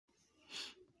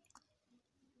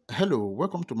Hello,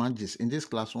 welcome to Mathgist. In this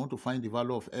class, we want to find the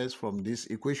value of s from this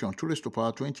equation. 2 raised to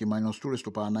power 20 minus 2 raised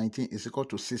to power 19 is equal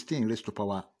to 16 raised to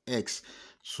power x.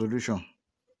 Solution.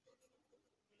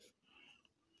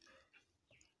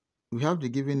 We have the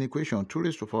given equation. 2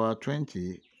 raised to power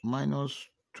 20 minus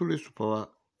 2 raised to power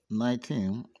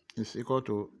 19 is equal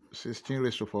to 16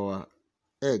 raised to power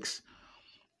x.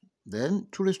 Then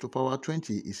 2 raised to power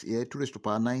 20 is here. 2 raised to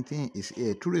power 19 is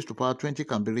here. 2 raised to power 20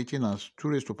 can be written as 2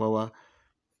 raised to power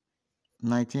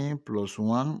 19 plus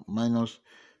 1 minus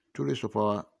 2 raised to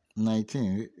power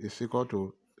 19 is equal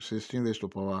to 16 raised to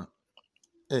power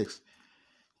x.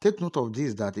 Take note of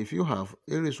this, that if you have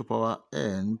a raised to power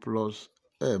n plus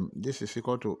m, this is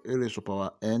equal to a raised to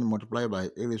power n multiplied by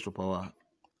a raised to power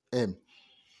m.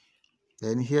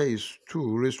 Then here is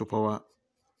 2 raised to power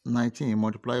 19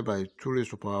 multiplied by 2 raised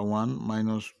to power 1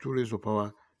 minus 2 raised to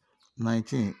power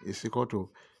 19 is equal to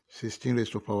 16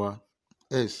 raised to power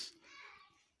s.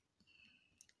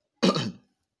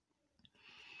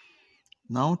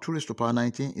 Now 2 raised to power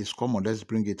 19 is common. Let's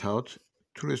bring it out.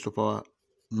 2 raised to power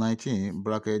 19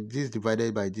 bracket this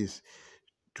divided by this.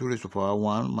 2 raised to power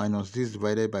 1 minus this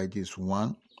divided by this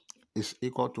 1 is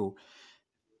equal to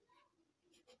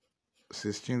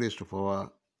 16 raised to power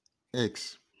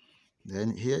x.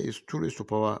 Then here is 2 raised to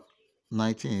power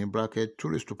 19 bracket 2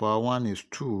 raised to power 1 is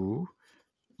 2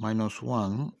 minus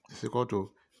 1 is equal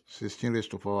to 16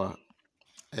 raised to power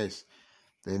s.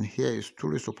 Then here is 2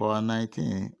 raised to power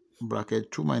 19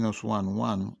 bracket 2 minus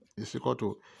 1 is equal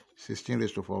to 16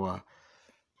 raised to power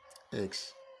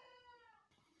x.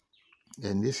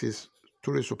 Then this is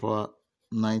 2 raised to power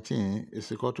 19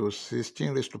 is equal to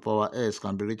 16 raised to power s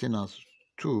can be written as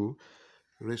 2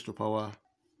 raised to power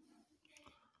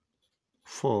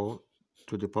 4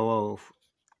 to the power of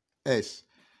s.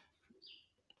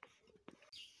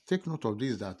 Take note of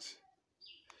this,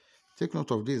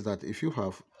 that if you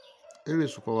have a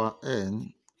raised to power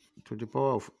n to the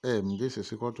power of m, this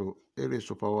is equal to a raised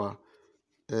to power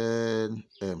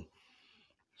nm.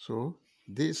 So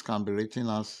this can be written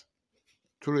as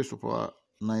 2 raised to power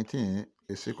 19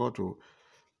 is equal to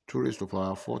 2 raised to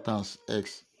power 4 times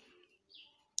x,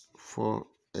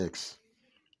 4x.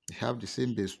 We have the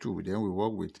same base 2, then we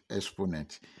work with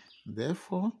exponent.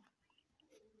 Therefore,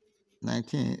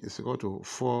 19 is equal to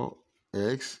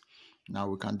 4x. Now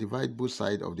we can divide both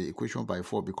sides of the equation by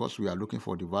 4 because we are looking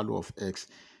for the value of x.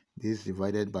 This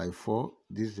divided by 4,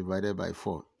 this divided by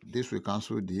 4. This will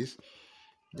cancel this.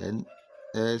 Then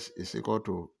s is equal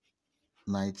to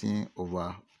 19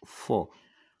 over 4,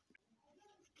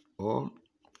 or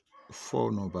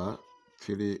 4 over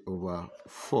 3 over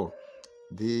 4.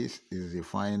 This is the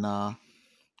final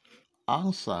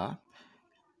answer.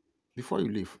 Before you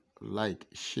leave, like,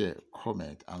 share,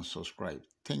 comment, and subscribe.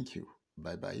 Thank you.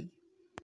 Bye-bye.